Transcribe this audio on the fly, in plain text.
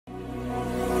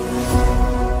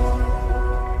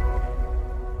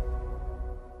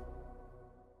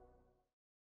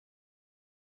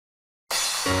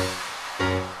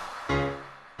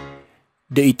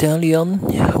The Italian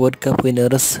World Cup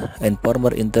winners and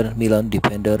former Inter Milan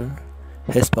defender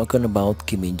has spoken about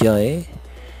Kim Min-jae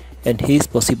and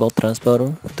his possible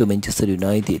transfer to Manchester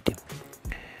United.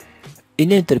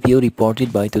 In an interview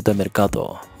reported by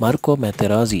Tuttomercato, Marco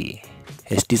Materazzi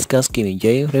has discussed Kim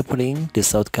Min-jae, referring the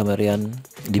South Korean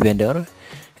defender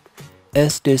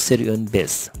as the Serie A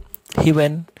best. He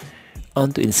went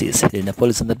on to insist the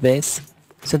Napoli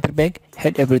center-back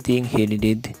had everything he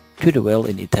needed to do well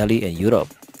in Italy and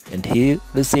Europe, and he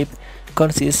received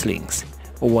conscious links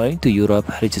away to Europe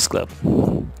richest club.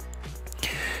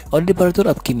 On the departure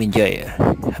of Kim Min-jae,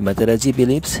 Materazzi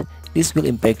believes this will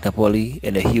impact Napoli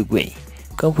in a huge way,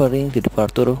 comparing the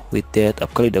departure with that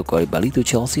of Kalidou Koulibaly to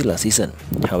Chelsea last season.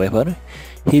 However,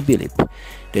 he believes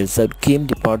that should Kim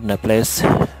depart Naples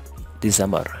this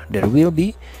summer, there will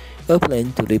be a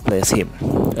plan to replace him.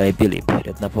 I believe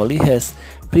that Napoli has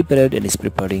prepared and is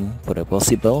preparing for a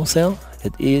possible sale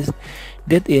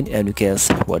that in any case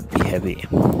would be heavy.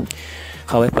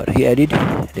 However, he added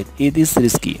that it is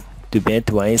risky to bet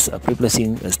twice of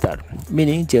replacing a star,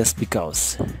 meaning just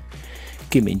because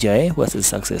Kim Min-jae was a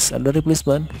success and the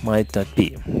replacement might not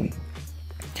be.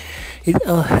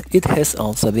 It has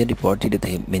also been reported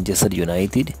that Manchester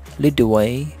United lead the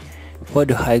way for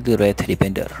the highly rated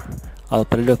defender.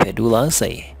 Alfredo Pedula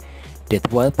say that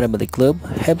while Premier League clubs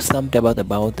have some doubt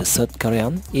about the South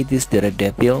Korean, it is the Red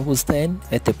Devil who stand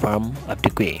at the front of the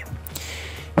queue.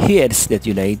 He adds that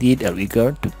United are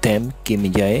eager to tempt Kim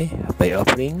Min-jae by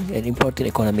offering an important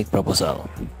economic proposal.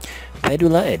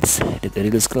 Pedula adds that the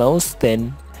release clause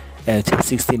stands at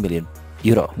 60 million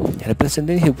euro,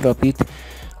 representing his profit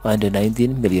on the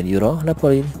 19 million euro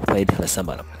Napoli paid last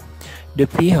summer. The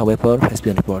fee, however, has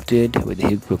been reported with a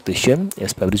huge fluctuation.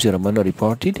 As Fabrizio Romano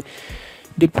reported,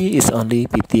 the fee is only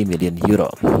 50 million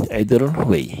euro. Either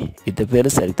way, it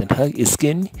appears Erik ten Hag is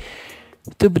keen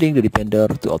to bring the defender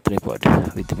to Old Trafford,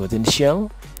 with the potential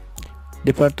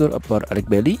departure of Alex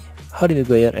Bailly, Harry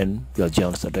Maguire and Phil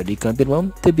Jones already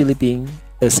confirmed to be leaving.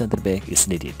 A centre back is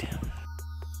needed.